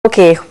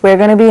Okay, we're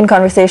going to be in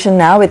conversation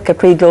now with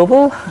Capri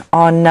Global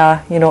on, a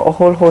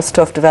whole host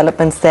of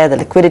developments there, the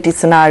liquidity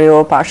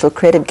scenario, partial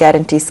credit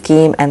guarantee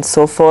scheme, and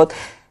so forth.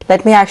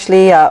 Let me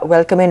actually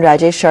welcome in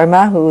Rajesh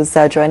Sharma, who's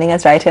joining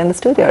us right here in the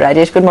studio.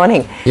 Rajesh, good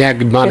morning. Yeah,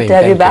 good morning. Good to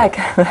have you back.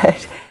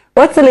 Right.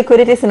 What's the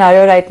liquidity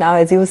scenario right now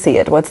as you see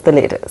it? What's the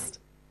latest?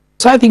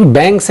 So I think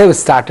banks have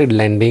started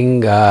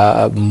lending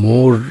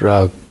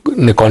more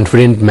in a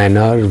confident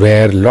manner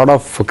where a lot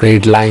of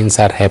credit lines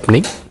are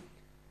happening.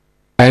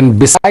 And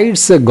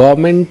besides, the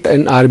government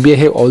and RBI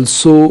have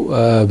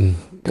also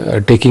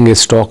taking a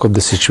stock of the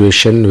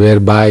situation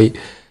whereby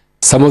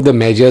some of the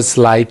measures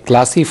like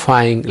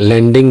classifying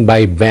lending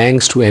by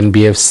banks to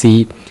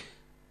NBFC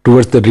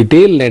towards the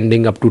retail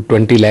lending up to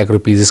 20 lakh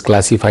rupees is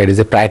classified as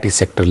a priority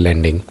sector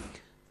lending.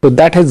 So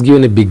that has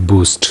given a big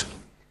boost.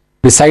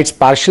 Besides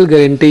partial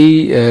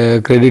guarantee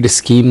credit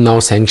scheme, now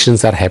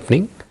sanctions are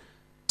happening.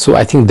 So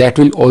I think that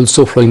will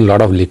also flow in a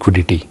lot of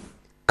liquidity.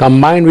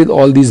 Combined with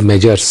all these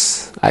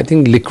measures, I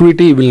think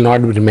liquidity will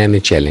not remain a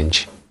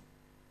challenge.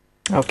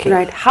 Okay.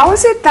 Right. How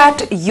is it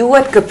that you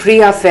at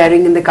Capri are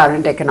faring in the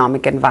current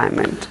economic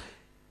environment?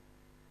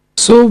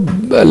 So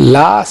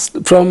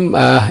from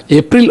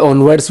April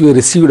onwards, we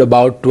received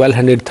about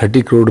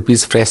 1,230 crore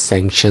rupees fresh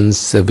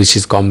sanctions, which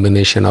is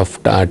combination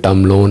of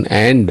term loan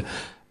and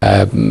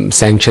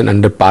sanction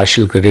under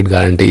partial credit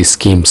guarantee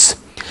schemes.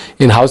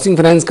 In housing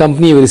finance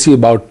company, we received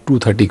about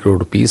 230 crore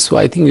rupees. So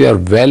I think we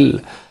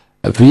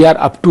are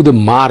up to the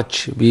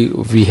March.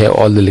 We have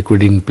all the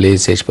liquidity in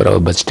place as per our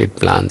budgeted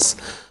plans.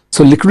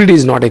 So liquidity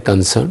is not a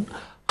concern.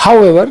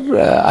 However,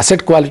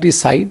 asset quality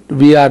side,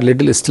 we are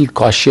little still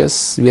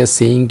cautious. We are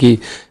saying that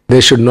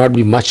there should not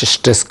be much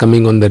stress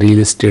coming on the real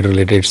estate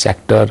related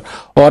sector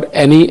or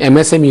any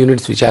MSME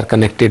units which are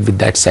connected with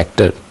that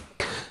sector.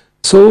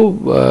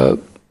 So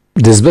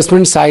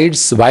disbursement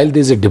sides, while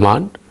there is a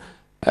demand,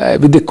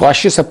 with the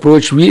cautious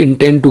approach, we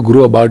intend to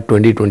grow about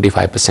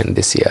 20-25%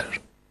 this year.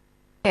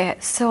 Okay,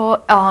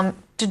 so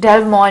to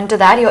delve more into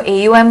that, your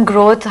AUM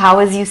growth, how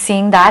is you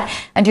seeing that?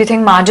 And do you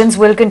think margins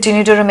will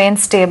continue to remain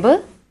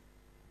stable?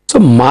 So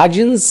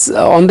margins,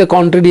 on the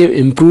contrary, have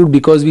improved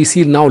because we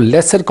see now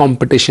lesser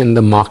competition in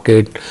the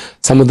market.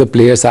 Some of the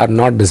players are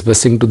not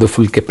disbursing to the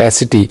full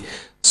capacity.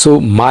 So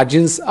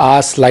margins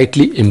are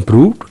slightly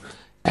improved.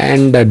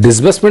 And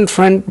disbursement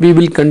front, we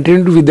will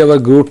continue with our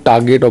growth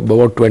target of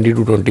about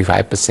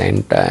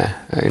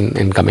 20-25%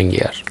 in coming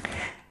year.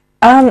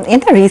 In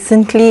the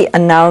recently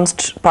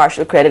announced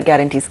partial credit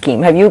guarantee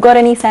scheme, have you got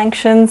any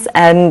sanctions?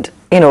 And,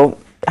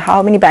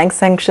 how many bank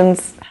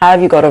sanctions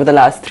have you got over the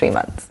last 3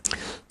 months?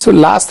 So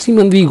last 3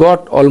 months, we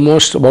got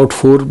almost about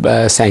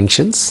 4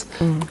 sanctions.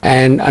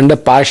 And under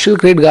partial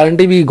credit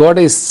guarantee, we got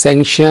a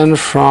sanction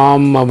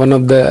from one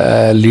of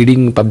the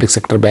leading public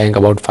sector bank,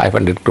 about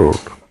 500 crore.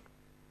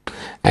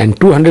 And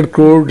 200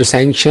 crore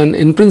sanction,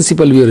 in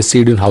principle, we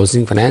received in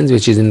housing finance,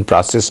 which is in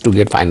process to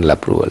get final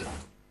approval.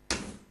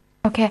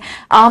 Okay.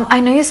 I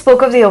know you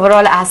spoke of the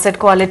overall asset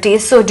quality.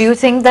 So do you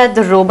think that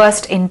the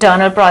robust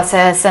internal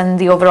process and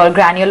the overall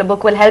granular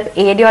book will help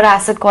aid your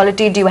asset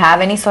quality? Do you have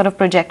any sort of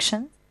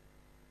projection?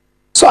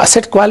 So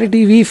asset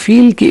quality, we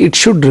feel it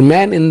should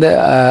remain in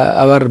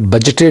our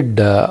budgeted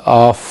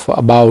of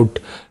about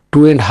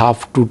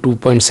 2.5 to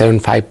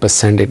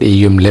 2.75% at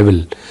AUM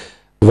level.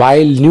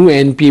 While new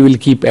NP will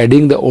keep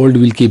adding, the old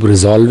will keep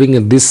resolving,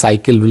 and this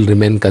cycle will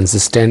remain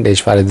consistent as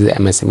far as the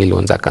MSME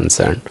loans are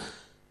concerned.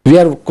 We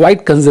are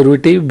quite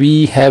conservative.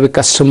 We have a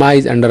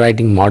customized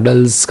underwriting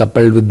models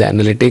coupled with the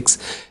analytics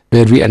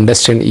where we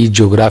understand each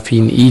geography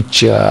in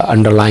each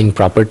underlying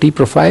property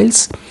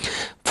profiles.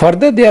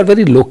 Further, they are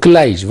very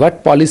localized.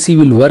 What policy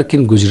will work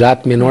in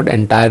Gujarat may not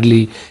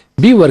entirely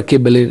be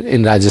workable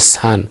in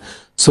Rajasthan.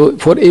 So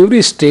for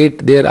every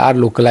state, there are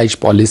localized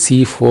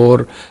policy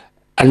for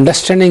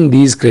understanding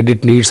these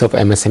credit needs of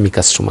MSME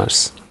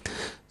customers.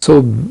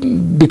 So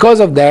because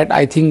of that,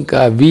 I think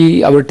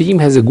our team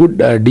has a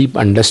good deep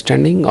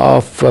understanding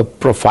of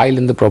profile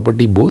in the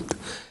property booth,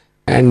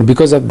 and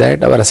because of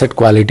that, our asset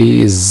quality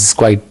is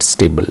quite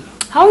stable.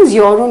 How is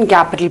your own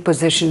capital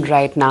position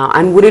right now,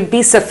 and would it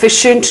be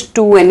sufficient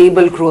to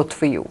enable growth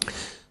for you?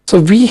 So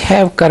we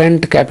have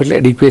current capital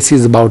adequacy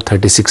is about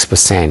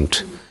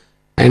 36%.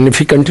 And if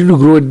we continue to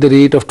grow at the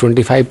rate of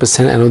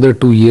 25%, another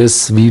 2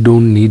 years, we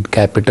don't need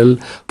capital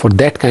for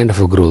that kind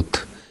of a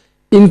growth.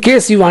 In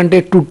case you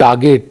wanted to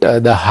target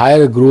the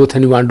higher growth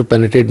and you want to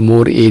penetrate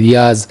more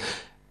areas,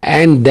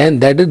 and then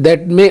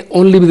that may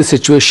only be the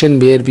situation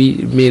where we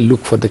may look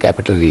for the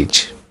capital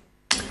reach.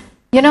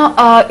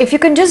 If you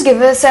can just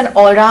give us an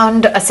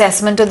all-round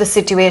assessment of the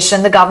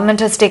situation. The government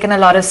has taken a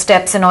lot of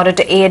steps in order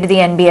to aid the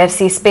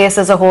NBFC space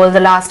as a whole. The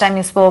last time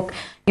you spoke,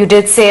 you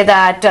did say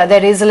that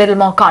there is a little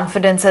more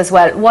confidence as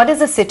well. What is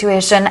the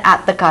situation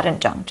at the current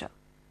juncture?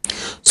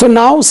 So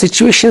now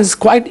situation is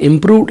quite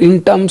improved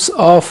in terms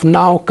of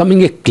now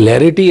coming a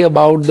clarity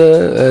about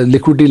the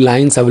liquidity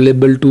lines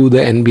available to the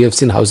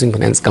NBFC and housing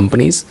finance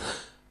companies.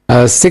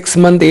 6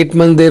 months, 8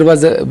 months, there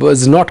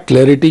was not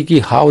clarity ki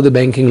how the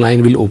banking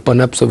line will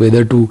open up. So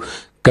whether to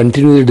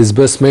continue the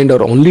disbursement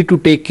or only to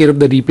take care of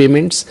the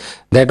repayments.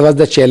 That was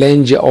the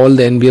challenge all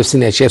the NBFC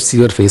and HFC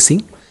were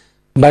facing.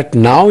 But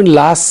now in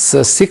last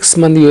 6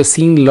 months, you are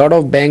seeing a lot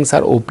of banks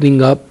are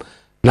opening up.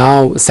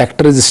 Now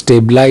sector is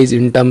stabilized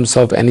in terms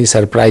of any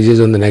surprises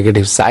on the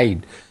negative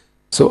side.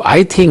 So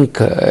I think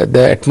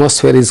the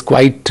atmosphere is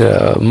quite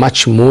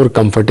much more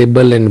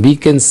comfortable, and we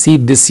can see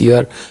this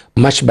year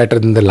much better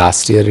than the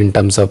last year in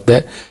terms of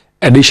the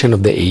addition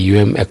of the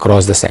AUM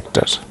across the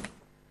sectors.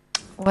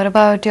 What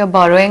about your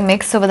borrowing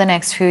mix over the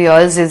next few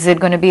years? Is it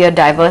going to be a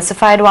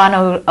diversified one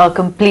or a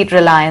complete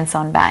reliance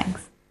on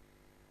banks?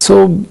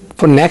 So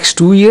for next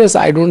 2 years,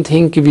 I don't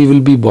think we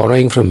will be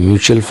borrowing from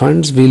mutual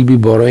funds. We'll be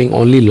borrowing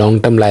only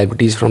long-term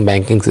liabilities from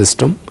banking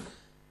system.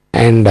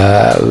 And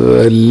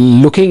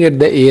looking at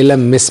the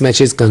ALM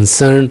mismatches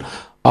concern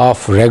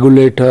of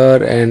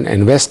regulator and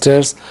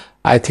investors,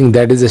 I think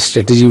that is a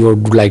strategy we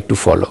would like to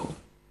follow.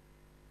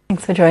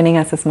 Thanks for joining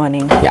us this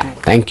morning. Yeah,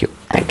 thank you.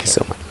 Thank you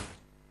so much.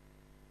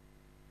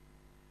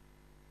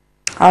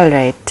 All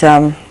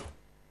right.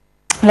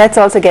 Let's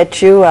also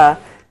get you a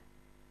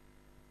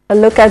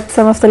look at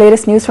some of the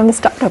latest news from the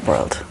startup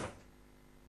world.